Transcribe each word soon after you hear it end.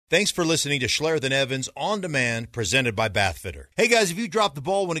Thanks for listening to Schlereth and Evans On Demand, presented by Bathfitter. Hey guys, if you drop the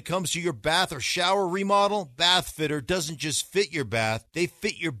ball when it comes to your bath or shower remodel, Bathfitter doesn't just fit your bath, they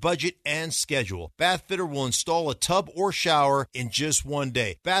fit your budget and schedule. Bathfitter will install a tub or shower in just one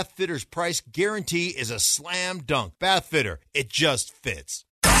day. Bathfitter's price guarantee is a slam dunk. Bathfitter, it just fits.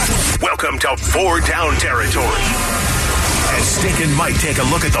 Welcome to Four Down Territory, as Stinkin' Mike take a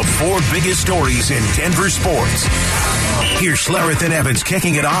look at the four biggest stories in Denver sports. Here's Schlereth and Evans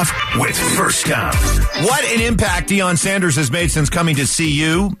kicking it off with First Down. What an impact Deion Sanders has made since coming to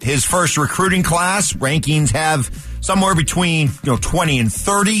CU. His first recruiting class, rankings have somewhere between 20 and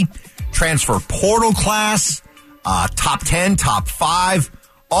 30. Transfer portal class, top 10, top 5.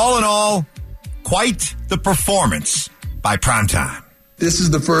 All in all, quite the performance by primetime. This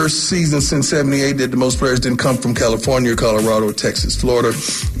is the first season since 78 that the most players didn't come from California, Colorado, or Texas. Florida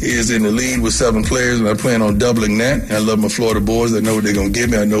is in the lead with 7 players, and I plan on doubling that. I love my Florida boys. I know what they're going to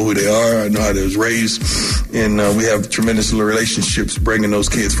give me. I know who they are. I know how they was raised. And we have tremendous relationships bringing those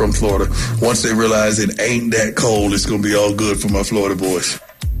kids from Florida. Once they realize it ain't that cold, it's going to be all good for my Florida boys.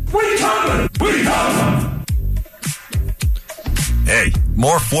 What are you talking about? What are you talking about? Hey,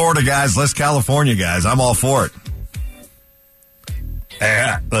 more Florida guys, less California guys. I'm all for it.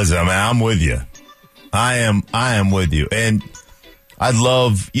 Hey, listen, I'm with you. I am with you. And here's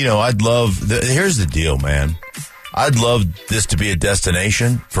the deal, man. I'd love this to be a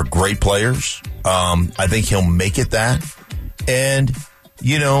destination for great players. I think he'll make it that. And,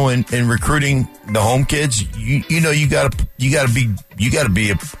 in recruiting the home kids, you gotta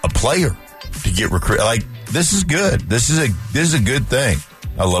be a player to get recruited. Like, this is good. This is a good thing.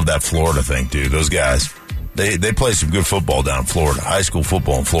 I love that Florida thing, dude. Those guys. They play some good football down in Florida, high school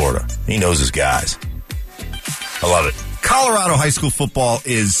football in Florida. He knows his guys. I love it. Colorado high school football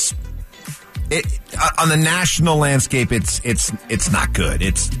is on the national landscape. It's not good.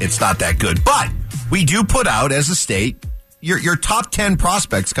 It's not that good. But we do put out as a state your top 10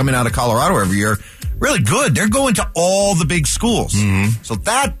 prospects coming out of Colorado every year. Really good. They're going to all the big schools. Mm-hmm. So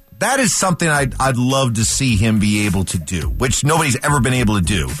that is something I'd love to see him be able to do, which nobody's ever been able to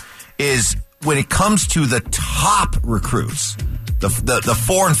do. Is when it comes to the top recruits, the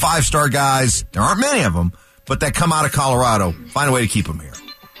 4- and 5-star guys, there aren't many of them, but that come out of Colorado, find a way to keep them here.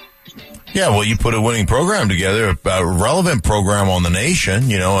 Yeah, well, you put a winning program together, a relevant program on the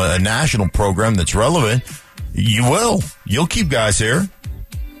nation, a national program that's relevant, you'll keep guys here.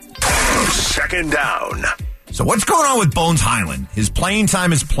 Second down. So what's going on with Bones Hyland? His playing time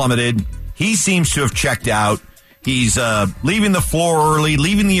has plummeted. He seems to have checked out. He's leaving the floor early,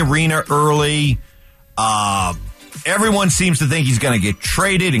 leaving the arena early. Everyone seems to think he's going to get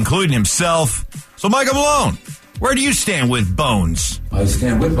traded, including himself. So, Michael Malone, where do you stand with Bones? I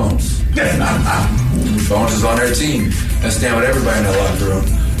stand with Bones. Bones is on their team. I stand with everybody in that locker room.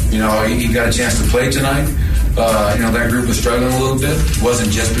 He got a chance to play tonight. That group was struggling a little bit. It wasn't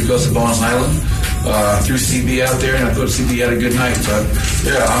just because of Bones Hyland. Threw CB out there, and I thought CB had a good night. But,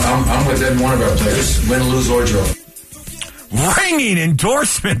 I'm with every one of our players. Win, lose, or draw. Ringing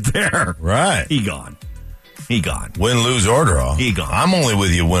endorsement there. Right. He gone. Win, lose, or draw. He gone. I'm only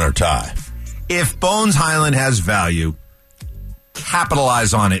with you win or tie. If Bones Hyland has value,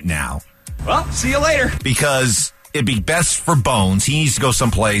 capitalize on it now. Well, see you later. Because it'd be best for Bones. He needs to go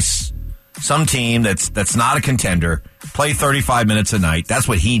someplace, some team that's not a contender, play 35 minutes a night. That's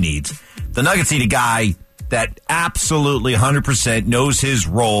what he needs. The Nuggets need a guy that absolutely 100% knows his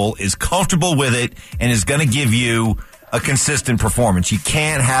role, is comfortable with it, and is going to give you a consistent performance. You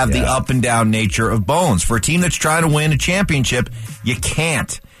can't have the up and down nature of Bones. For a team that's trying to win a championship, you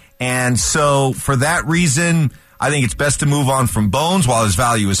can't. And so for that reason, I think it's best to move on from Bones while his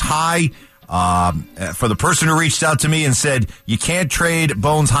value is high. For the person who reached out to me and said, you can't trade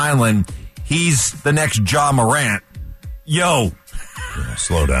Bones Hyland, he's the next Ja Morant. Yo. Yeah,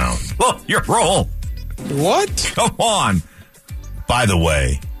 slow down. Look, your roll. What? Come on. By the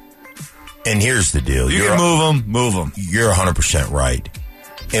way, and here's the deal. You can move them. You're 100% right.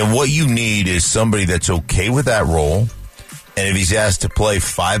 And what you need is somebody that's okay with that role. And if he's asked to play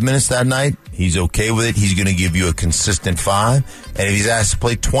 5 minutes that night, he's okay with it. He's going to give you a consistent 5. And if he's asked to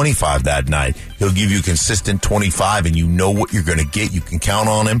play 25 that night, he'll give you a consistent 25, and you know what you're going to get. You can count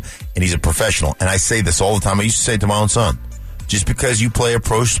on him, and he's a professional. And I say this all the time. I used to say it to my own son. Just because you play a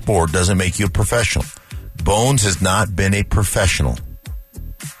pro sport doesn't make you a professional. Bones has not been a professional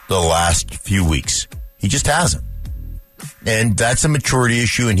the last few weeks. He just hasn't. And that's a maturity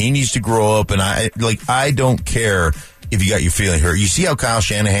issue, and he needs to grow up. And I don't care if you got your feeling hurt. You see how Kyle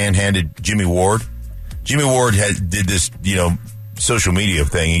Shanahan handed Jimmy Ward? Jimmy Ward did this, social media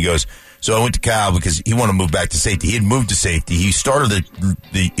thing. He goes, So I went to Kyle because he wanted to move back to safety. He had moved to safety. He started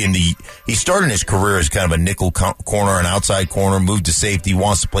he started his career as kind of a nickel corner, an outside corner, moved to safety,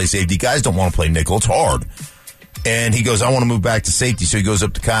 wants to play safety. Guys don't want to play nickel. It's hard. And he goes, I want to move back to safety. So he goes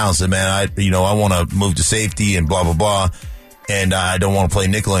up to Kyle and said, man, I want to move to safety and blah, blah, blah. And I don't want to play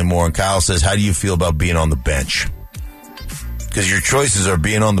nickel anymore. And Kyle says, how do you feel about being on the bench? Because your choices are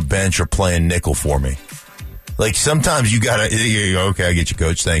being on the bench or playing nickel for me. Like, sometimes you got to, okay, I get you,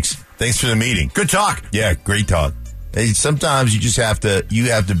 coach. Thanks for the meeting. Good talk. Yeah, great talk. Sometimes you just have to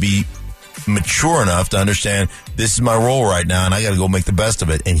be mature enough to understand this is my role right now, and I got to go make the best of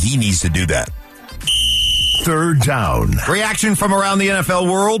it. And he needs to do that. Third down. Reaction from around the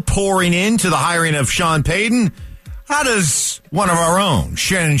NFL world pouring into the hiring of Sean Payton. How does one of our own,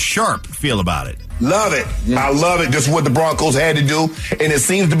 Shannon Sharpe, feel about it? Love it. I love it. Just what the Broncos had to do. And it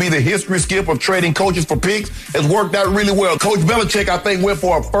seems to be the history skip of trading coaches for picks has worked out really well. Coach Belichick, I think, went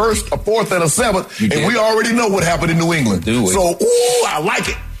for a first, a fourth, and a seventh. And we already know what happened in New England. So, I like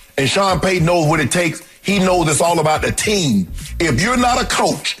it. And Sean Payton knows what it takes. He knows it's all about the team. If you're not a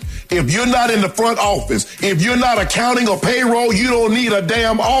coach, if you're not in the front office, if you're not accounting or payroll, you don't need a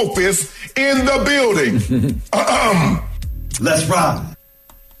damn office in the building. Let's ride.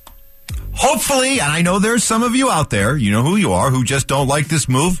 Hopefully, and I know there's some of you out there, you know who you are, who just don't like this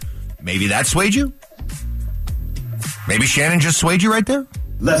move. Maybe that swayed you. Maybe Shannon just swayed you right there.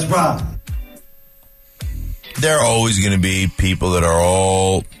 Let's ride. There are always going to be people that are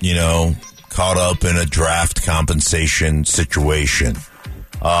all, caught up in a draft compensation situation.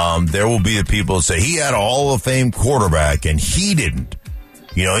 There will be the people that say he had a Hall of Fame quarterback and he didn't.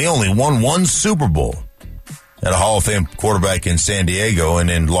 He only won one Super Bowl. Had a Hall of Fame quarterback in San Diego and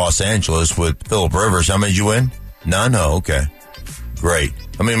in Los Angeles with Phillip Rivers. How many did you win? None? Oh, okay. Great.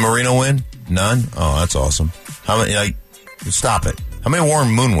 How many Marino win? None? Oh, that's awesome. How many, stop it. How many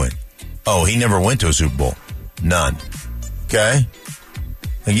Warren Moon win? Oh, he never went to a Super Bowl. None. Okay?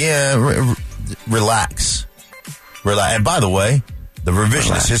 Yeah, relax. And by the way, the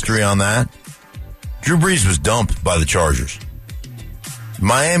revisionist history on that, Drew Brees was dumped by the Chargers.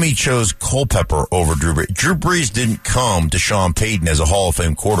 Miami chose Culpepper over Drew Brees. Drew Brees didn't come to Sean Payton as a Hall of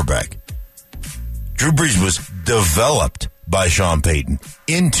Fame quarterback. Drew Brees was developed by Sean Payton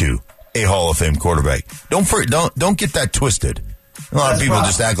into a Hall of Fame quarterback. Don't get that twisted. A lot of people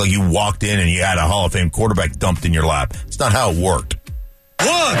just act like you walked in and you had a Hall of Fame quarterback dumped in your lap. It's not how it worked. 1,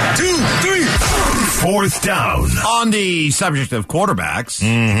 2, 3. Fourth down. On the subject of quarterbacks,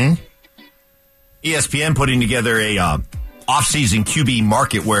 ESPN putting together a off-season QB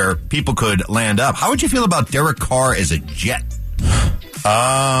market where people could land up. How would you feel about Derek Carr as a Jet?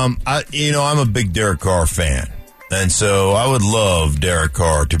 I'm a big Derek Carr fan. And so I would love Derek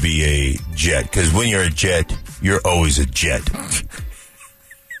Carr to be a Jet, because when you're a Jet, you're always a Jet.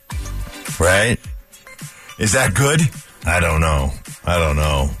 Right? Is that good? I don't know. I don't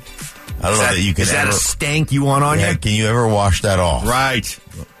know that you can. Is that a stank you want on you? Can you ever wash that off? Right.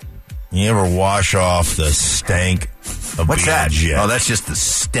 You ever wash off the stank of What's being that? a Jet? Oh, that's just the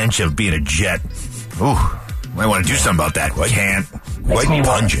stench of being a Jet. Ooh, might want to do something about that. Can't. Quite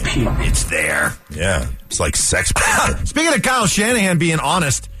pungent. It's there. Yeah, it's like sex. Speaking of Kyle Shanahan being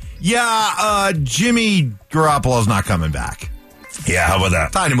honest, Jimmy Garoppolo's not coming back. Yeah, how about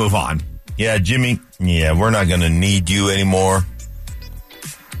that? Time to move on. Yeah, Jimmy. Yeah, we're not going to need you anymore.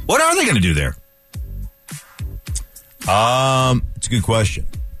 What are they going to do there? It's a good question.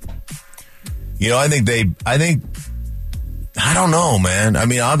 I don't know, man. I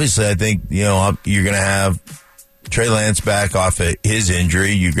mean, obviously, I think, you're going to have Trey Lance back off of his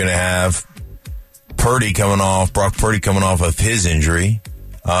injury. You're going to have Brock Purdy coming off of his injury.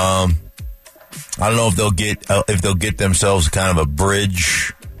 I don't know if they'll get themselves kind of a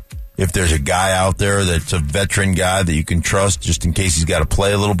bridge. If there's a guy out there that's a veteran guy that you can trust just in case he's got to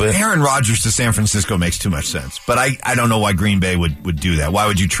play a little bit. Aaron Rodgers to San Francisco makes too much sense. But I don't know why Green Bay would do that. Why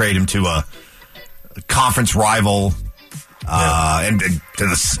would you trade him to a conference rival? And to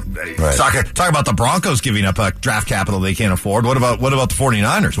the right. Talk about the Broncos giving up draft capital they can't afford. What about the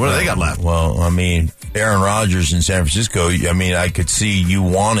 49ers? What do they got left? Well, I mean, Aaron Rodgers in San Francisco, I could see you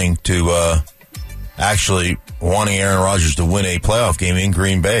wanting Aaron Rodgers to win a playoff game in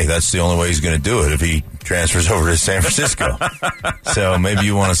Green Bay. That's the only way he's going to do it if he transfers over to San Francisco. So maybe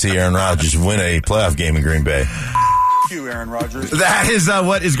you want to see Aaron Rodgers win a playoff game in Green Bay. You, Aaron Rodgers. That is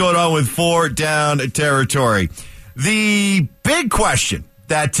what is going on with 4 down territory. The big question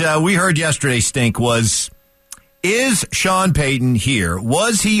that we heard yesterday, Stink, was, is Sean Payton here?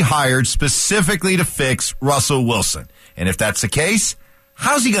 Was he hired specifically to fix Russell Wilson? And if that's the case,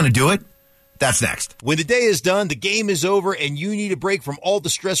 how's he going to do it? That's next. When the day is done, the game is over, and you need a break from all the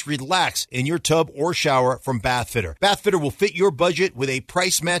stress, relax in your tub or shower from Bath Fitter. Bath Fitter will fit your budget with a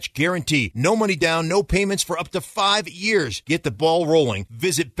price match guarantee. No money down, no payments for up to 5 years. Get the ball rolling.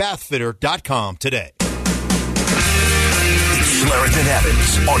 Visit bathfitter.com today. It's Schlereth and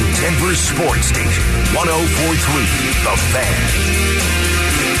Evans on Denver Sports Station 104.3 The Fan.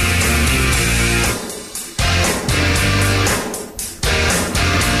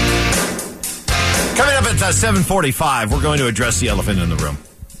 Coming up at 7:45, we're going to address the elephant in the room.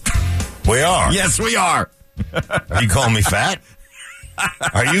 We are. Yes, we are. Are you calling me fat?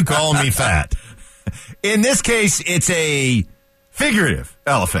 Are you calling me fat? In this case, it's a figurative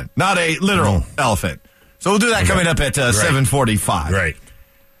elephant, not a literal elephant. So we'll do that coming up at 7:45. Great.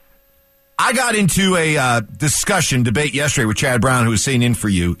 I got into a debate yesterday with Chad Brown, who was sitting in for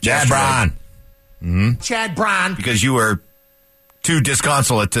you. Chad Brown. Mm-hmm. Chad Brown. Because you were too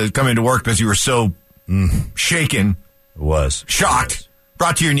disconsolate to come into work because you were so shaken. It was. Shocked.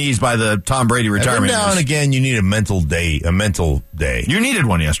 Brought to your knees by the Tom Brady retirement. Every now and again, you need a mental day. You needed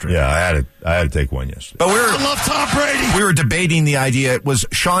one yesterday. Yeah, I had to take one yesterday. But I love Tom Brady. We were debating the idea. Was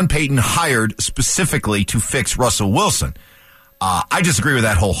Sean Payton hired specifically to fix Russell Wilson? I disagree with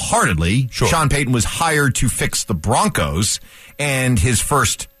that wholeheartedly. Sure. Sean Payton was hired to fix the Broncos, and his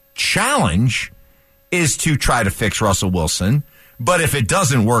first challenge is to try to fix Russell Wilson. But if it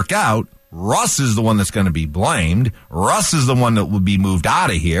doesn't work out, Russ is the one that's going to be blamed. Russ is the one that will be moved out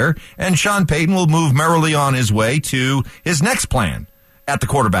of here, and Sean Payton will move merrily on his way to his next plan at the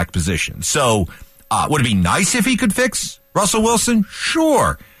quarterback position. So would it be nice if he could fix Russell Wilson?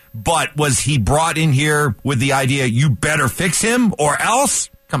 Sure. But was he brought in here with the idea, you better fix him or else?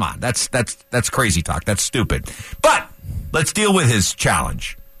 Come on, that's crazy talk. That's stupid. But let's deal with his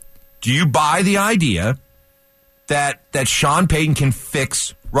challenge. Do you buy the idea that Sean Payton can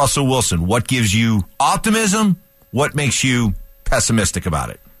fix Russell Wilson? What gives you optimism? What makes you pessimistic about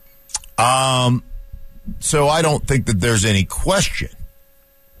it? So I don't think that there's any question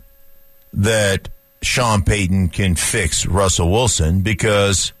that Sean Payton can fix Russell Wilson,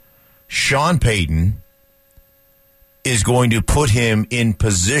 because Sean Payton is going to put him in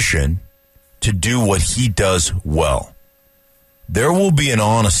position to do what he does well. There will be an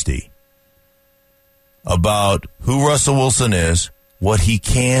honesty about who Russell Wilson is, what he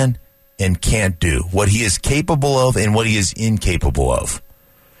can and can't do, what he is capable of and what he is incapable of.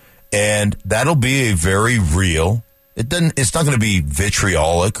 And that'll be a very real, it's not going to be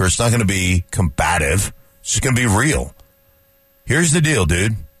vitriolic, or it's not going to be combative. It's just going to be real. Here's the deal,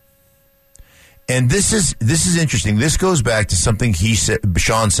 dude. And this is interesting. This goes back to something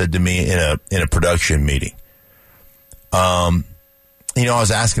Sean said to me in a production meeting. I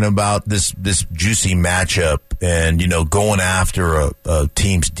was asking him about this juicy matchup and, going after a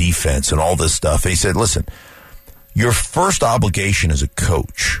team's defense and all this stuff. And he said, listen, your first obligation as a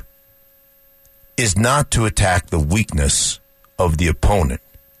coach is not to attack the weakness of the opponent.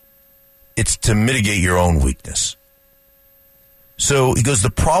 It's to mitigate your own weakness. So he goes,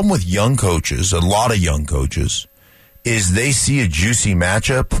 the problem with young coaches, a lot of young coaches, is they see a juicy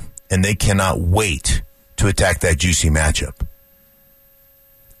matchup and they cannot wait to attack that juicy matchup.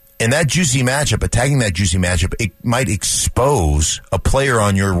 And that juicy matchup, attacking that juicy matchup, it might expose a player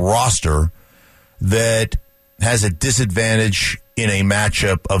on your roster that has a disadvantage in a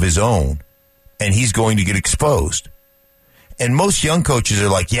matchup of his own, and he's going to get exposed. And most young coaches are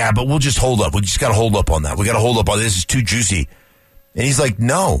like, yeah, but we'll just hold up. We just got to hold up on that. We got to hold up on this. It's too juicy. And he's like,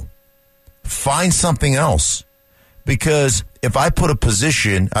 no, find something else. Because if I put a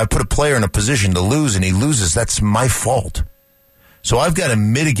player in a position to lose and he loses, that's my fault. So I've got to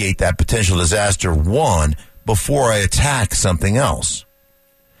mitigate that potential disaster, one, before I attack something else.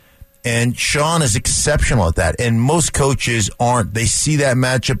 And Sean is exceptional at that. And most coaches aren't. They see that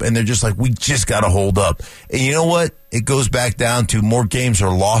matchup and they're just like, we just got to hold up. And you know what? It goes back down to more games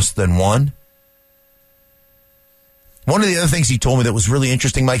are lost than won. One of the other things he told me that was really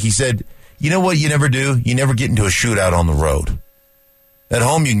interesting, Mike, he said, you know what you never do? You never get into a shootout on the road. At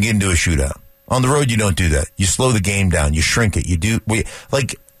home, you can get into a shootout. On the road, you don't do that. You slow the game down. You shrink it. You do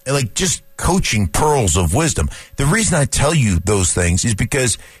like just coaching pearls of wisdom. The reason I tell you those things is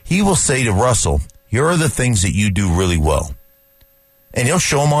because he will say to Russell, here are the things that you do really well. And he'll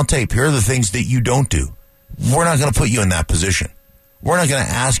show them on tape. Here are the things that you don't do. We're not going to put you in that position. We're not going to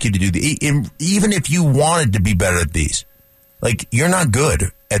ask you to do even if you wanted to be better at these. Like, you're not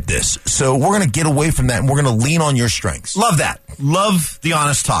good at this. So we're going to get away from that, and we're going to lean on your strengths. Love that. Love the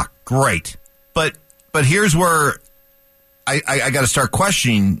honest talk. Great. But here's where I got to start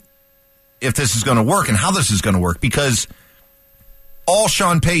questioning if this is going to work and how this is going to work, because all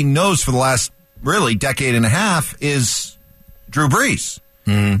Sean Payton knows for the last, really, decade and a half is Drew Brees.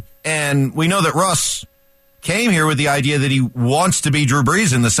 Mm-hmm. And we know that Russ came here with the idea that he wants to be Drew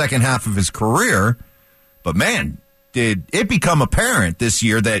Brees in the second half of his career. But, man, did it become apparent this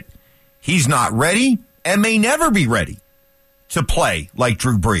year that he's not ready and may never be ready to play like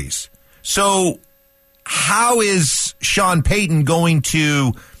Drew Brees. So how is Sean Payton going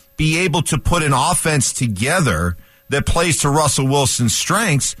to be able to put an offense together that plays to Russell Wilson's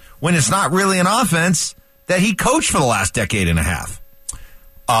strengths when it's not really an offense that he coached for the last decade and a half?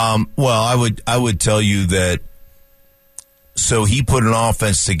 Well, I would tell you that. So he put an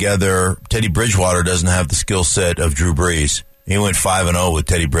offense together. Teddy Bridgewater doesn't have the skill set of Drew Brees. He went 5-0 with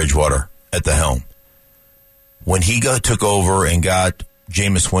Teddy Bridgewater at the helm. When he took over and got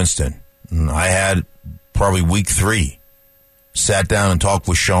Jameis Winston, I had probably week 3, sat down and talked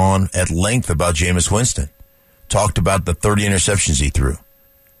with Sean at length about Jameis Winston. Talked about the 30 interceptions he threw.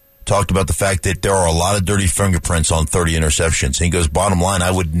 Talked about the fact that there are a lot of dirty fingerprints on 30 interceptions. And he goes, bottom line, I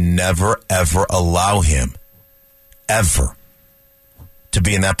would never, ever allow him, ever, to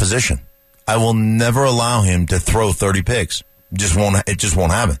be in that position. I will never allow him to throw 30 picks. It just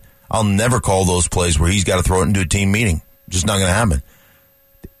won't happen. I'll never call those plays where he's got to throw it into a team meeting. Just not going to happen.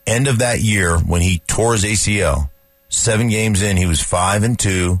 End of that year, when he tore his ACL, 7 games in, he was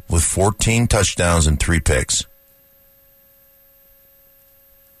 5-2 with 14 touchdowns and 3 picks.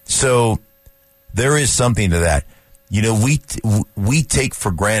 So there is something to that. You know, we take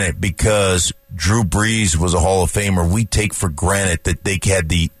for granted because Drew Brees was a Hall of Famer. We take for granted that they had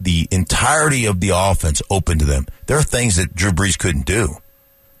the entirety of the offense open to them. There are things that Drew Brees couldn't do,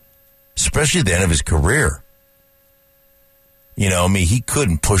 especially at the end of his career. You know, I mean, he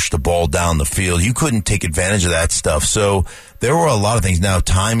couldn't push the ball down the field. You couldn't take advantage of that stuff. So there were a lot of things. Now,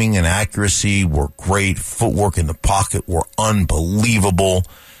 timing and accuracy were great. Footwork in the pocket were unbelievable.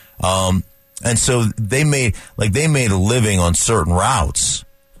 And so they made a living on certain routes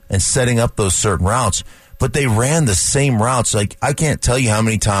and setting up those certain routes, but they ran the same routes. Like, I can't tell you how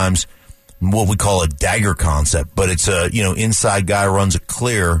many times what we call a dagger concept, but it's a, inside guy runs a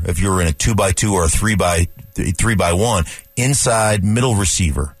clear. If you're in a 2x2 or a 3x1, inside middle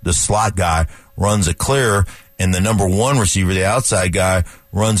receiver, the slot guy runs a clear, and the number 1 receiver, the outside guy,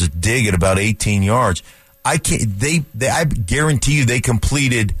 runs a dig at about 18 yards. I guarantee you they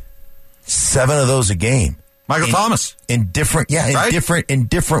completed 7 of those a game. Michael Thomas. In different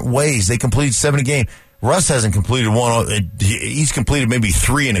ways. They completed 7 a game. Russ hasn't completed 1. He's completed maybe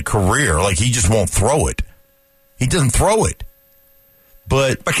 3 in a career. Like, he just won't throw it. He doesn't throw it.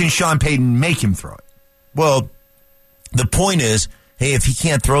 But can Sean Payton make him throw it? Well, the point is, hey, if he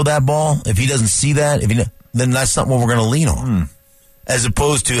can't throw that ball, if he doesn't see that, then that's not what we're going to lean on. As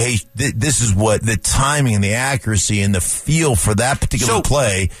opposed to, hey, this is what the timing and the accuracy and the feel for that particular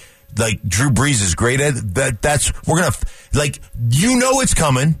play. Like Drew Brees is great at it's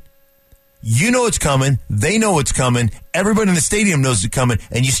coming. You know it's coming. They know it's coming. Everybody in the stadium knows it's coming,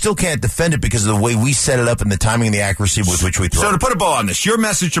 and you still can't defend it because of the way we set it up and the timing and the accuracy with which we throw. So to put a bow on this, your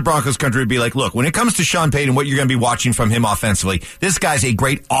message to Broncos country would be like, look, when it comes to Sean Payton, what you're going to be watching from him offensively, this guy's a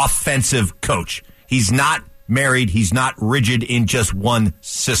great offensive coach. He's not married. He's not rigid in just one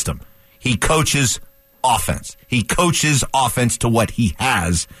system. He coaches offense. He coaches offense to what he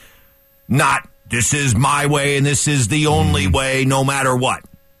has. Not, this is my way and this is the only way, no matter what.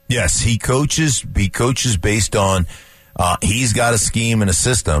 Yes, he coaches based on, he's got a scheme and a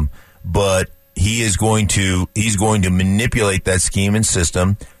system, but he's going to manipulate that scheme and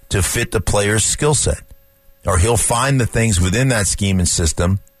system to fit the player's skill set. Or he'll find the things within that scheme and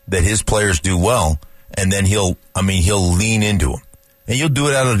system that his players do well, and then he'll lean into them. And you'll do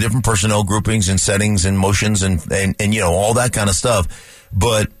it out of different personnel groupings and settings and motions and all that kind of stuff.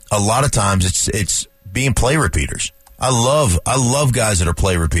 But a lot of times it's being play repeaters. I love guys that are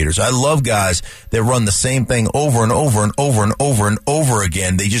play repeaters. I love guys that run the same thing over and over and over and over and over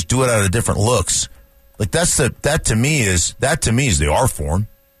again. They just do it out of different looks. Like that to me is the art form.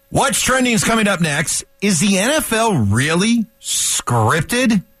 What's trending is coming up next. Is the NFL really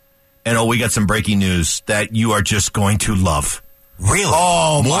scripted? And we got some breaking news that you are just going to love. Really?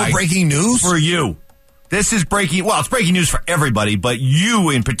 Oh, more breaking news? For you. This is breaking, well, it's breaking news for everybody, but you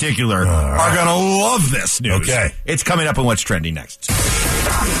in particular are going to love this news. Okay. It's coming up on What's Trending next.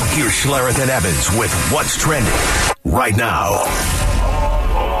 Here's Schlereth and Evans with What's Trending right now.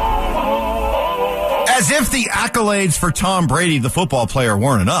 As if the accolades for Tom Brady, the football player,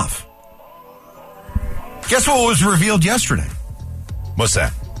 weren't enough. Guess what was revealed yesterday? What's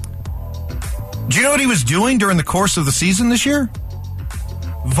that? Do you know what he was doing during the course of the season this year?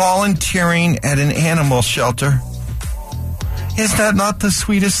 Volunteering at an animal shelter. Is that not the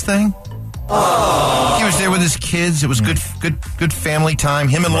sweetest thing? Oh. He was there with his kids. It was good family time.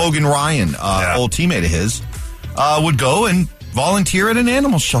 Him and Logan Ryan, old teammate of his, would go and volunteer at an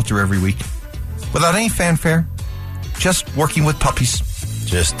animal shelter every week without any fanfare, just working with puppies.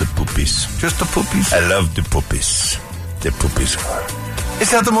 Just the poopies. Just the poopies. I love the poopies. The poopies.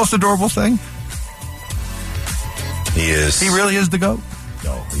 Is that the most adorable thing? He is. He really is the GOAT.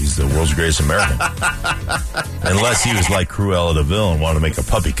 No, he's the world's greatest American. Unless he was like Cruella de Vil and wanted to make a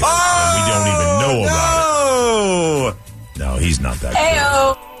puppy cut. And we don't even know about it. No, he's not that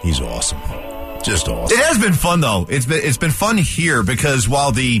good. He's awesome. Just awesome. It has been fun, though. It's been fun here because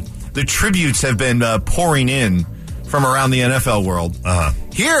while the tributes have been pouring in from around the NFL world,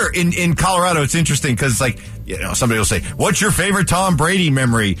 here in Colorado, it's interesting because it's like, somebody will say, what's your favorite Tom Brady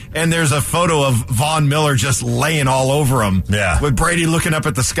memory? And there's a photo of Von Miller just laying all over him. Yeah. With Brady looking up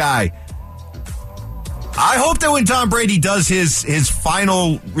at the sky. I hope that when Tom Brady does his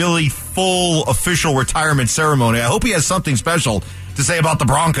final, really full official retirement ceremony, I hope he has something special to say about the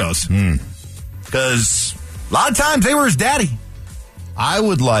Broncos. Because a lot of times they were his daddy. I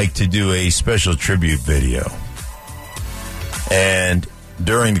would like to do a special tribute video. And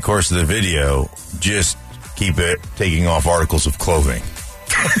during the course of the video, just keep it taking off articles of clothing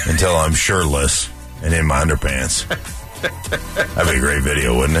until I'm shirtless and in my underpants. That'd be a great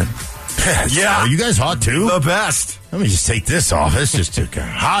video, wouldn't it? Yeah. Are you guys hot too? The best. Let me just take this off. It's just too kind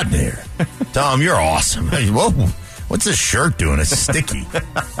of hot in here. Tom, you're awesome. Hey, whoa, what's this shirt doing? It's sticky.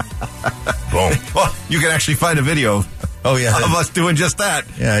 Boom. Well, you can actually find a video of us doing just that.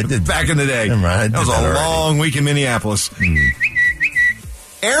 Yeah, I did. Back in the day. Never mind, that was a long week in Minneapolis.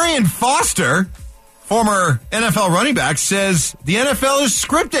 Arian Foster, former NFL running back, says the NFL is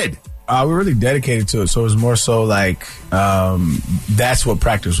scripted. We're really dedicated to it, so it was more so like that's what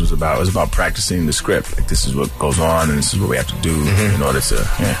practice was about. It was about practicing the script. Like, this is what goes on, and this is what we have to do in order to.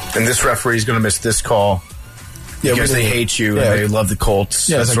 Yeah. And this referee's going to miss this call because they hate you and they love the Colts,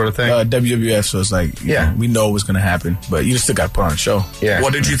 that sort of thing. WWF, so it's like, we know what's going to happen, but you just still got to put on a show. Yeah.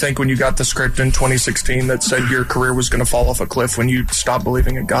 What did you think when you got the script in 2016 that said your career was going to fall off a cliff when you stopped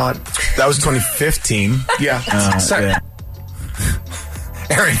believing in God? That was 2015. Yeah.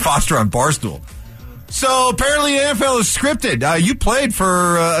 Arian Foster on Barstool. So apparently the NFL is scripted. You played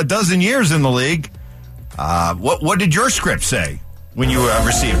for a dozen years in the league. What did your script say when you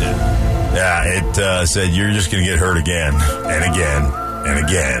received it? Yeah, it said you're just going to get hurt again and again and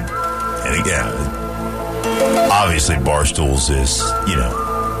again and again. Obviously, Barstool's is,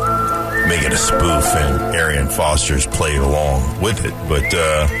 making a spoof, and Arian Foster's played along with it. But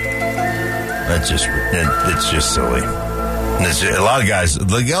it's just silly. A lot of guys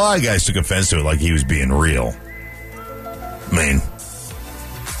took offense to it, like he was being real. I mean,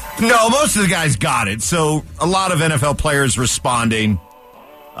 no, most of the guys got it. So a lot of NFL players responding.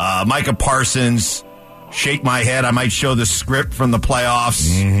 Micah Parsons, shake my head. I might show the script from the playoffs.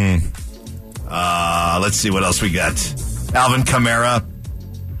 Let's see what else we got. Alvin Kamara.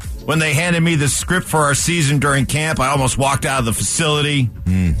 When they handed me the script for our season during camp, I almost walked out of the facility.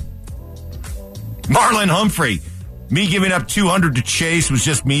 Marlon Humphrey. Me giving up 200 to Chase was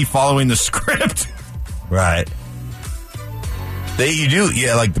just me following the script. Right. You do,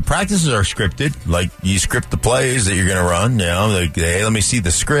 like the practices are scripted. Like you script the plays that you're going to run. Like, hey, let me see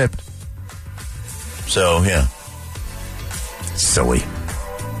the script. So, silly.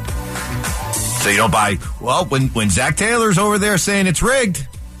 So you don't buy, well, when Zach Taylor's over there saying it's rigged,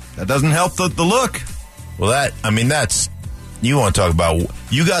 that doesn't help the look. Well, that's, you want to talk about,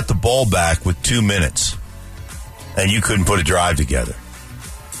 you got the ball back with 2 minutes. And you couldn't put a drive together.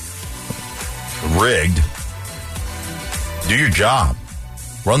 Rigged. Do your job.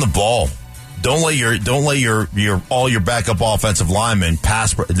 Run the ball. Don't let your all your backup offensive linemen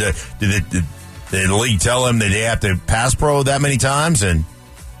pass. Did the league tell them that they have to pass pro that many times, and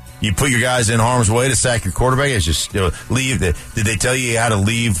you put your guys in harm's way to sack your quarterback? It's just leave. Did they tell you how to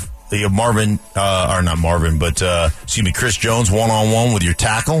leave Chris Jones one-on-one with your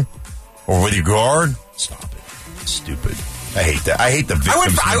tackle or with your guard? Stop it. Stupid. I hate that. I hate the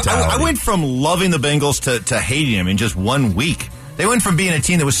victims mentality. I went from loving the Bengals to hating them in just 1 week. They went from being a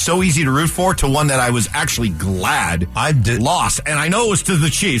team that was so easy to root for to one that I was actually glad lost. And I know it was to the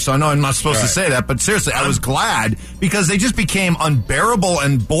Chiefs, so I know I'm not supposed to say that, but seriously, I was glad because they just became unbearable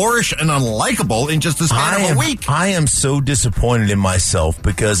and boorish and unlikable in just the span of a week. I am so disappointed in myself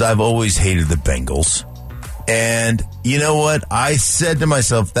because I've always hated the Bengals. And you know what? I said to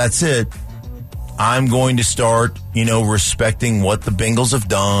myself, that's it. I'm going to start, respecting what the Bengals have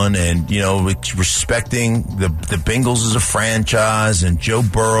done and, respecting the Bengals as a franchise and Joe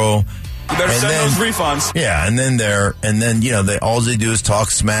Burrow. You better send those refunds. Yeah, and then all they do is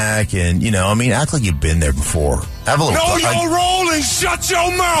talk smack and act like you've been there before. Have a little. Know your role and shut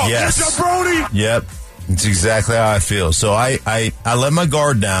your mouth. Yes, Mr. Brody. Yep, it's exactly how I feel. So I let my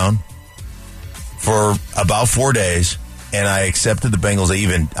guard down for about 4 days, and I accepted the Bengals. I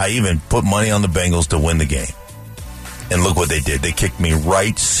even put money on the Bengals to win the game. And look what they did. They kicked me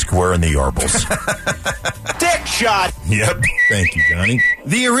right square in the yarbles. Dick shot. Yep. Thank you, Johnny.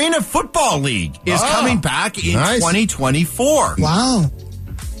 The Arena Football League is coming back in 2024. Wow.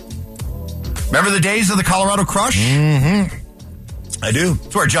 Remember the days of the Colorado Crush? Mm-hmm. I do.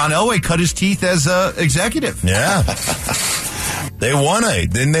 It's where John Elway cut his teeth as executive. Yeah. They won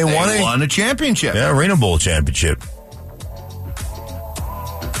They won a championship. Yeah, Arena Bowl championship.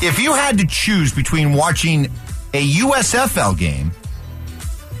 If you had to choose between watching a USFL game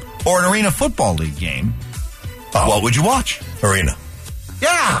or an Arena Football League game, what would you watch? Arena.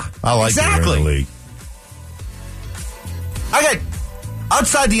 Yeah. I like the Arena League.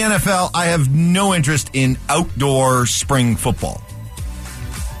 Outside the NFL, I have no interest in outdoor spring football.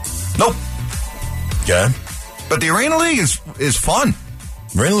 Nope. Okay. But the Arena League is fun.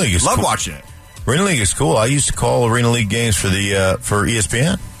 Arena League is Love cool. watching it. Arena League is cool. I used to call Arena League games for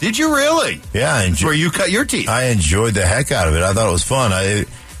ESPN. Did you really? Yeah, That's where you cut your teeth. I enjoyed the heck out of it. I thought it was fun.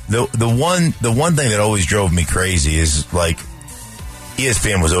 The one thing that always drove me crazy is like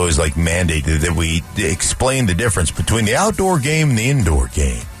ESPN was always like mandated that we explain the difference between the outdoor game and the indoor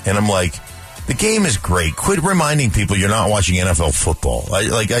game. And I'm like, the game is great. Quit reminding people you're not watching NFL football.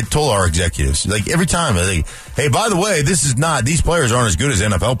 I told our executives, like every time, I think, hey, by the way, these players aren't as good as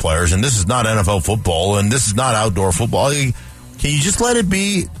NFL players, and this is not NFL football, and this is not outdoor football. Can you just let it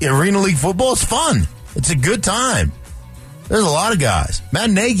be Arena League football? It's fun. It's a good time. There's a lot of guys.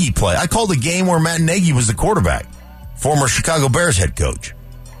 Matt Nagy played. I called a game where Matt Nagy was the quarterback, former Chicago Bears head coach.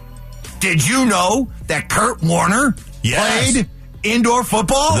 Did you know that Kurt Warner played indoor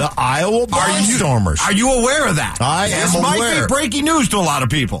football? The Iowa Barnstormers. Are you aware of that? I am This aware. might be breaking news to a lot of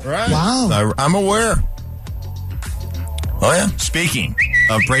people. Right. Wow. I'm aware. Oh, yeah? Speaking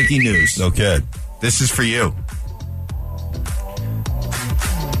of breaking news. Okay. This is for you.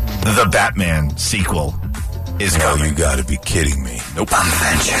 The Batman sequel is coming. You gotta be kidding me. Nope.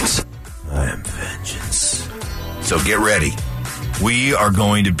 I'm vengeance. I am vengeance. So get ready. We are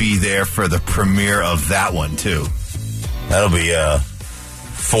going to be there for the premiere of that one, too. That'll be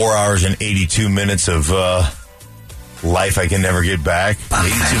 4 hours and 82 minutes of life I can never get back.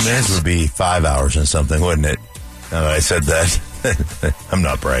 82 minutes would be 5 hours and something, wouldn't it? Now that I said that, I'm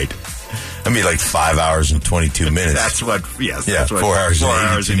not bright. I mean, like 5 hours and 22 minutes. That's what, yes. Yeah, that's what 4 hours, 4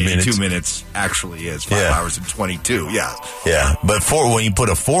 hours and 82 minutes. minutes actually is. 5 hours and 22, yeah. Yeah, but when you put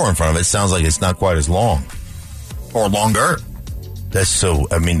a 4 in front of it, it sounds like it's not quite as long. Or longer.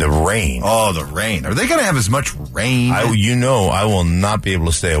 The rain. Oh, the rain. Are they going to have as much rain? I will not be able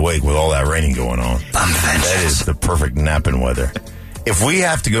to stay awake with all that raining going on. That is the perfect napping weather. If we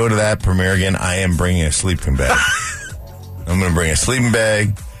have to go to that premiere again, I am bringing a sleeping bag. I'm going to bring a sleeping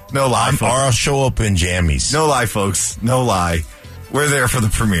bag. No lie, or I'll show up in jammies. No lie, folks. No lie. We're there for the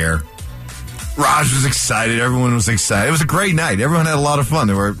premiere. Raj was excited. Everyone was excited. It was a great night. Everyone had a lot of fun.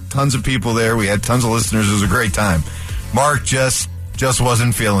 There were tons of people there. We had tons of listeners. It was a great time. Mark just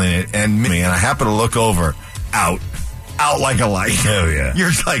wasn't feeling it. And I happened to look over, out like a light. Oh, yeah.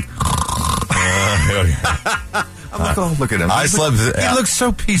 You're like... I'm like, oh, look at him. He looks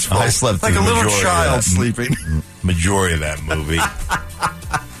so peaceful. I slept like through a the little majority child of that, sleeping. Majority of that movie.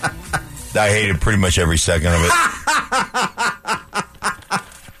 I hated pretty much every second of it.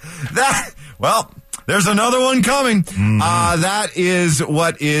 There's another one coming. Mm-hmm. That is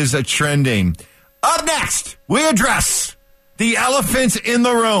what is trending. Up next, we address the elephant in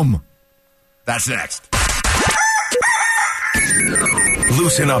the room. That's next.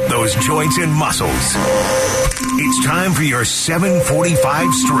 Loosen up those joints and muscles. It's time for your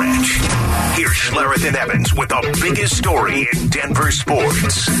 7:45 stretch. Here's Schlereth and Evans with the biggest story in Denver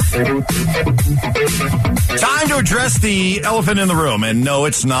sports. Time to address the elephant in the room. And no,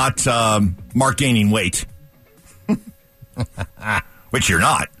 it's not Mark gaining weight. Which you're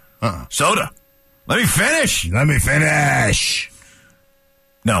not. Soda. Let me finish.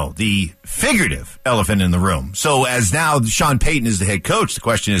 No, the figurative elephant in the room. So as now Sean Payton is the head coach, the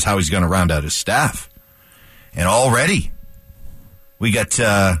question is how he's going to round out his staff. And already we got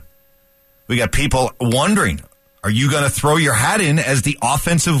people wondering, are you going to throw your hat in as the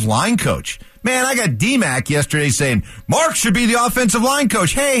offensive line coach? Man, I got D-Mac yesterday saying, Mark should be the offensive line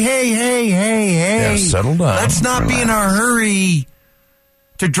coach. Hey. Yeah, settle down. Let's not be in a hurry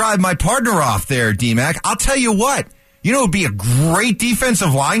to drive my partner off there, D-Mac. I'll tell you what. You know who would be a great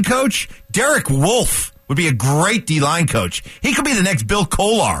defensive line coach? Derek Wolfe would be a great D-line coach. He could be the next Bill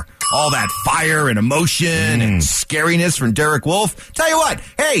Kollar. All that fire and emotion and scariness from Derek Wolfe. Tell you what,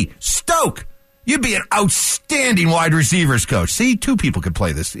 hey, Stoke, you'd be an outstanding wide receivers coach. See, two people could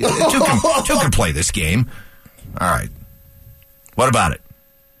play this. Two can play this game. All right. What about it?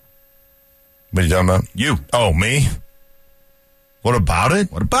 What are you talking about? You. Oh, me? What about it?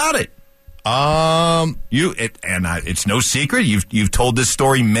 What about it? It's no secret. You've told this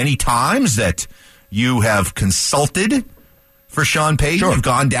story many times that you have consulted for Sean Payton. Sure. You've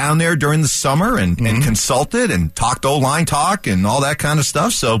gone down there during the summer and consulted and talked O-line talk and all that kind of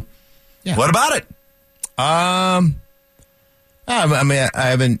stuff. So, What about it? I mean, I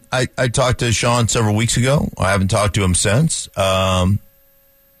haven't. I talked to Sean several weeks ago. I haven't talked to him since. But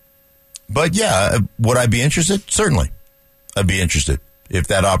yeah, would I be interested? Certainly, I'd be interested if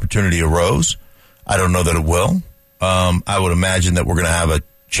that opportunity arose. I don't know that it will. I would imagine that we're going to have a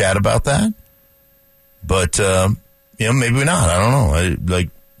chat about that. But maybe not. I don't know.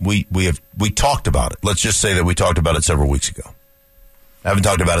 We talked about it. Let's just say that we talked about it several weeks ago. I haven't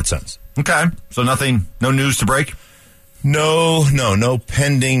talked about it since. Okay, so no news to break. No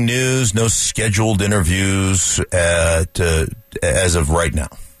pending news, no scheduled interviews as of right now.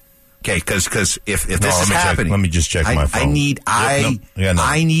 Okay, because if this is happening, let me just check my phone.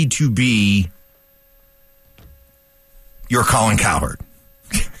 I need to be your Colin Cowherd.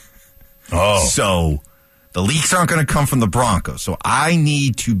 Oh, so the leaks aren't going to come from the Broncos. So I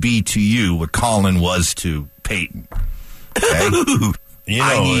need to be to you what Colin was to Peyton. Okay,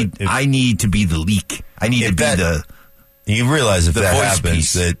 I need to be the leak. I need to be the. You realize if that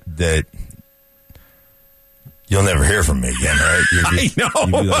happens, piece. that you'll never hear from me again, right? I know.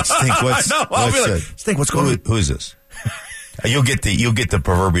 You'll be like, Stink, what's going on? Who is this? You'll get the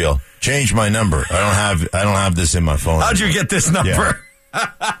proverbial change my number. I don't have this in my phone. How'd you get this number?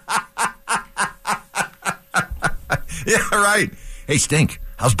 Yeah. Yeah, right. Hey, Stink,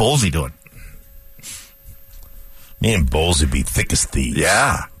 how's Bowlesy doing? Me and Bowlesy be thick as thieves.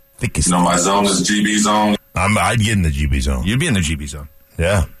 Yeah. Thick as thieves. My zone is GB zone. I'd get in the GB zone. You'd be in the GB zone.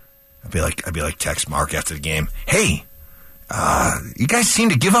 Yeah. I'd be like text Mark after the game. Hey, you guys seem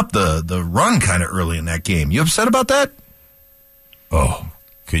to give up the run kind of early in that game. You upset about that? Oh,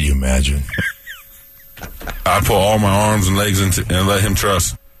 could you imagine? I put all my arms and legs into and let him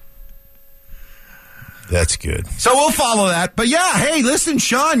trust. That's good. So we'll follow that. But yeah, hey, listen,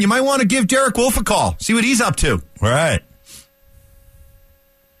 Sean, you might want to give Derek Wolfe a call. See what he's up to. Right.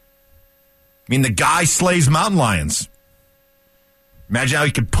 I mean, the guy slays mountain lions. Imagine how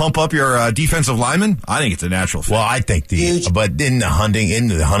you could pump up your defensive lineman. I think it's a natural fit. Well, I think but in the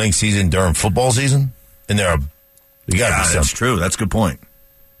hunting season during football season, and you got to be something. That's true. That's a good point.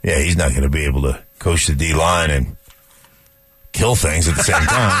 Yeah, he's not going to be able to coach the D line and kill things at the same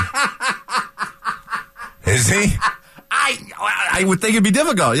time. Is he? I would think it'd be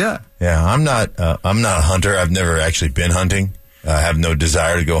difficult. Yeah. Yeah, I'm not a hunter. I've never actually been hunting. I have no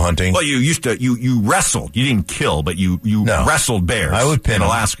desire to go hunting. Well, you used to. You wrestled. You didn't kill, but you wrestled bears. I would pin in him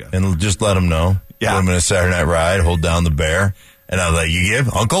Alaska and just let him know. Yeah. Put him in a Saturday Night Ride. Hold down the bear, and I'll let you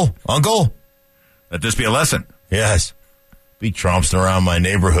give Uncle. Let this be a lesson. Yes. Be tromping around my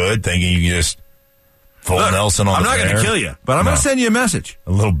neighborhood, thinking you can just full Nelson on the bear. I'm not going to kill you, but I'm going to send you a message.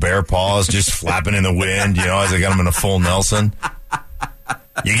 A little bear paws just flapping in the wind, as I got him in a full Nelson.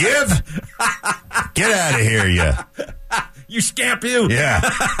 You give? Get out of here, you. You scamp, you. Yeah.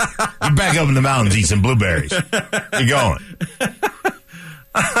 You back up in the mountains, eat some blueberries. You're going.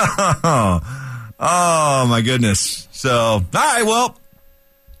 Oh, my goodness. So, all right, well,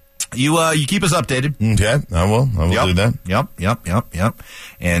 you keep us updated. Okay, I will do that. Yep.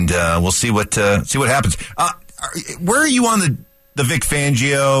 And we'll see what happens. Where are you on the Vic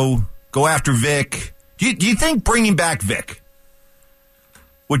Fangio? Go after Vic. Do you think bringing back Vic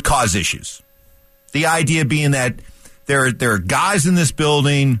would cause issues? The idea being that there are guys in this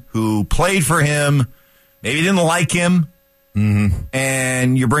building who played for him, maybe didn't like him,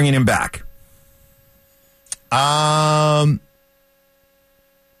 and you're bringing him back.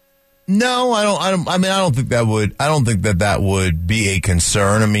 No, I don't. I mean, I don't think that would be a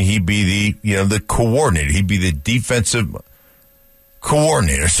concern. I mean, he'd be the coordinator. He'd be the defensive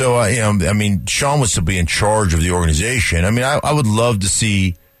coordinator. So, I mean, Sean would still be in charge of the organization. I mean, I would love to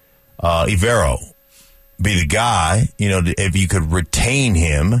see Evero be the guy. If you could retain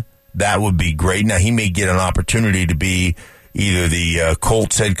him, that would be great. Now, he may get an opportunity to be either the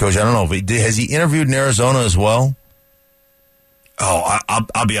Colts head coach. I don't know. Has he interviewed in Arizona as well? Oh,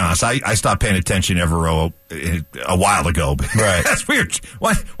 I'll be honest. I stopped paying attention to Evero a while ago. Right. That's weird.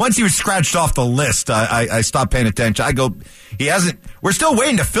 Once he was scratched off the list, I stopped paying attention. I go, he hasn't. We're still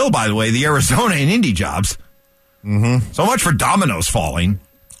waiting to fill, by the way, the Arizona and Indy jobs. Mm-hmm. So much for dominoes falling.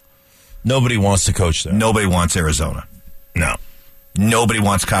 Nobody wants to coach there. Nobody wants Arizona. No. Nobody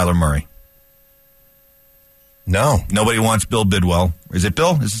wants Kyler Murray. No. Nobody wants Bill Bidwell. Is it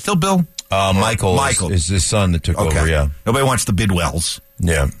Bill? Is it still Bill? Michael is his son that took over, yeah. Nobody wants the Bidwells.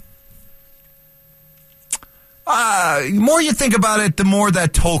 Yeah. The more you think about it, the more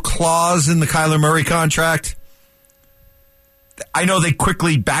that whole clause in the Kyler Murray contract. I know they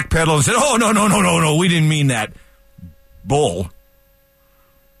quickly backpedaled and said, oh, no, we didn't mean that. Bull.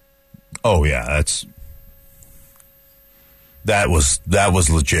 Oh, yeah, that was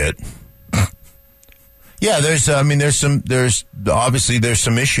legit. Yeah, there's obviously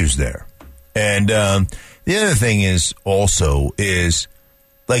some issues there. And the other thing is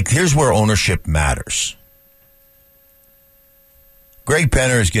like, here's where ownership matters. Greg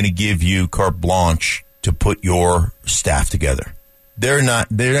Penner is going to give you carte blanche to put your staff together. They're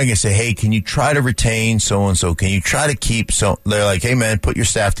not going to say, hey, can you try to retain so-and-so? Can you try to keep so? They're like, hey, man, put your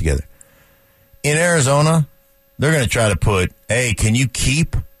staff together. In Arizona, they're going to try to put, hey, can you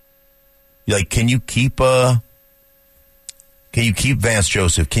keep Vance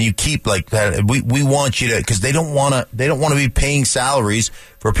Joseph? Can you keep like that? We want you to, because they don't want to be paying salaries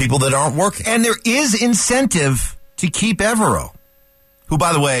for people that aren't working. And there is incentive to keep Evero, who,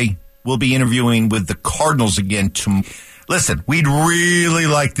 by the way, will be interviewing with the Cardinals again. Listen, we'd really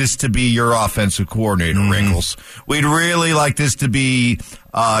like this to be your offensive coordinator, Wrinkles. We'd really like this to be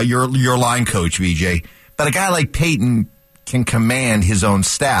your line coach, VJ. But a guy like Peyton can command his own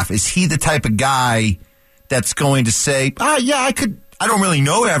staff. Is he the type of guy that's going to say, I don't really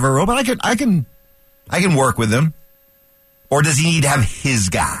know Evero, but I can work with him? Or does he need to have his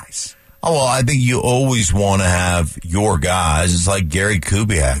guys? Oh, well, I think you always want to have your guys. It's like Gary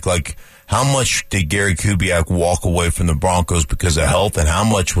Kubiak. Like, how much did Gary Kubiak walk away from the Broncos because of health, and how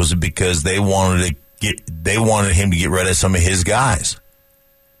much was it because they wanted him to get rid of some of his guys?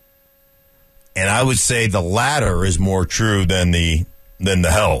 And I would say the latter is more true than the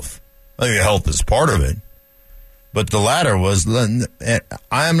health. I think the health is part of it. But the latter was,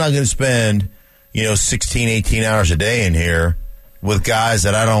 I am not going to spend, 16, 18 hours a day in here with guys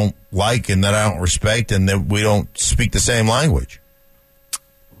that I don't like and that I don't respect and that we don't speak the same language.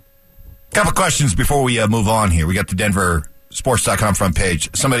 Couple questions before we move on here. We got the DenverSports.com front page.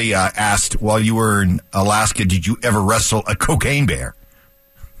 Somebody asked, while you were in Alaska, did you ever wrestle a cocaine bear?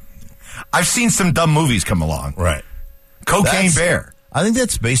 I've seen some dumb movies come along. Right. Cocaine bear. I think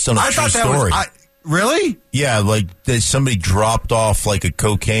that's based on a true story. Really? Yeah, like somebody dropped off like a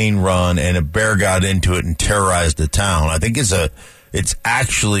cocaine run and a bear got into it and terrorized the town. I think it's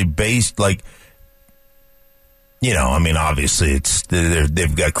actually based like, obviously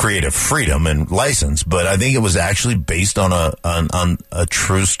they've got creative freedom and license, but I think it was actually based on a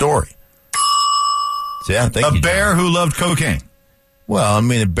true story. So yeah, a bear who loved cocaine. Well,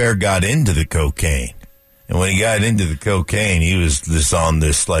 a bear got into the cocaine. And when he got into the cocaine, he was on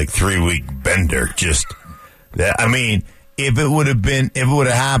this like 3-week bender. If it would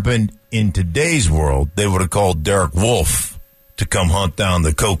have happened in today's world, they would have called Derek Wolf to come hunt down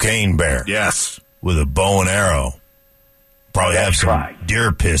the cocaine bear. Yes. With a bow and arrow. Probably have some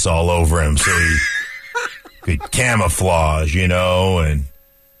deer piss all over him so he could camouflage, and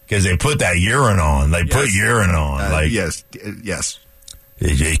because they put that urine on. They put urine on. Yes.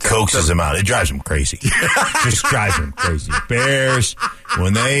 It coaxes them out. It drives them crazy. Just drives them crazy. Bears,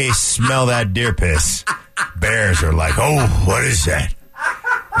 when they smell that deer piss, bears are like, oh, what is that?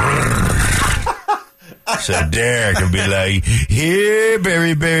 So Derek would be like, here,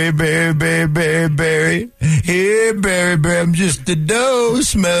 Barry, Barry, Barry, Barry, Barry, Barry. Here, Barry, Barry, I'm just a doe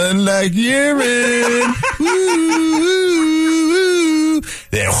smelling like urine. Woo.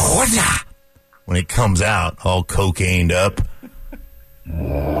 Then, when it comes out, all cocained up.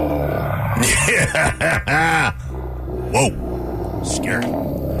 Whoa. Scary.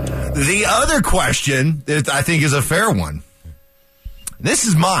 The other question, I think, is a fair one. This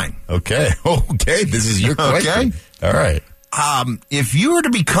is mine. Okay. This is your question. Okay. All right. If you were to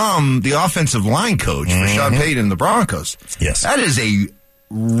become the offensive line coach for Sean Payton and the Broncos, yes, that is a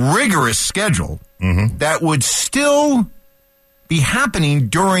rigorous schedule that would still be happening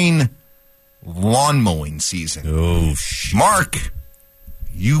during lawn mowing season. Oh, shit. Mark,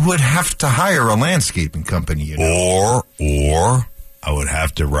 you would have to hire a landscaping company. Or I would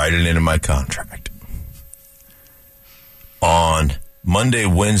have to write it into my contract. On Monday,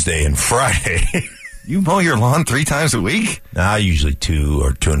 Wednesday, and Friday. You mow your lawn 3 times a week? Nah, usually 2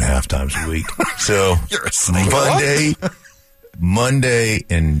 or 2.5 times a week. So You're a psycho. Monday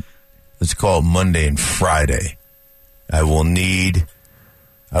and let's call it Monday and Friday. I will need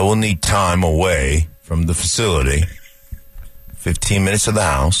time away from the facility. 15 minutes of the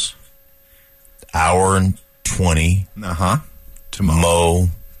house. Hour and 20. To mow.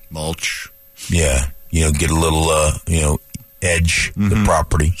 Mulch. Yeah. Get a little, edge the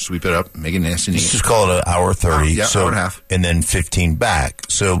property. Sweep it up. Make it nasty. Let's just call it an hour 30. Yeah, so, hour and a half. And then 15 back.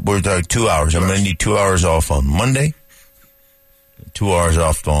 So we're talking 2 hours. I'm going to need 2 hours off on Monday. 2 hours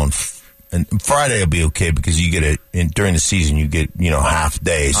off on and Friday will be okay because you get it during the season. You get half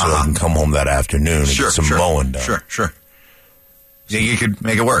day, so I can come home that afternoon and get some mowing done. Sure. Yeah, you could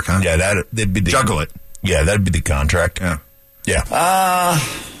make it work, huh? Yeah, that'd be juggle it. Yeah, that'd be the contract. Yeah.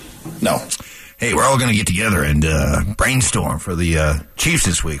 No. Hey, we're all going to get together and brainstorm for the Chiefs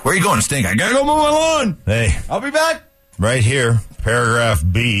this week. Where are you going, Stink? I got to go mow my lawn. Hey, I'll be back. Right here, paragraph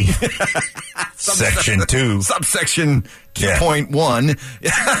B, section 2. Subsection 2.1.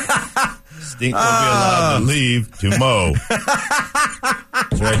 Stink will be allowed to leave to mow.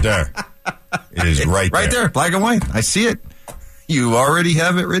 It's right there. It is right there. Right there, black and white. I see it. You already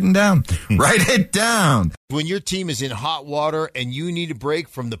have it written down. Write it down. When your team is in hot water and you need a break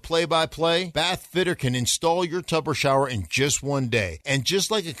from the play-by-play, Bath Fitter can install your tub or shower in just one day. And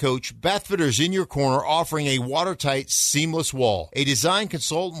just like a coach, Bath Fitter is in your corner offering a watertight, seamless wall. A design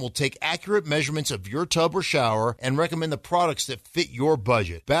consultant will take accurate measurements of your tub or shower and recommend the products that fit your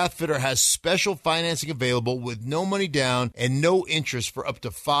budget. Bath Fitter has special financing available with no money down and no interest for up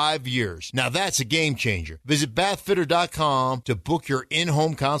to 5 years. Now that's a game changer. Visit bathfitter.com to book your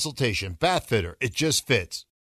in-home consultation. Bath Fitter, it just fits.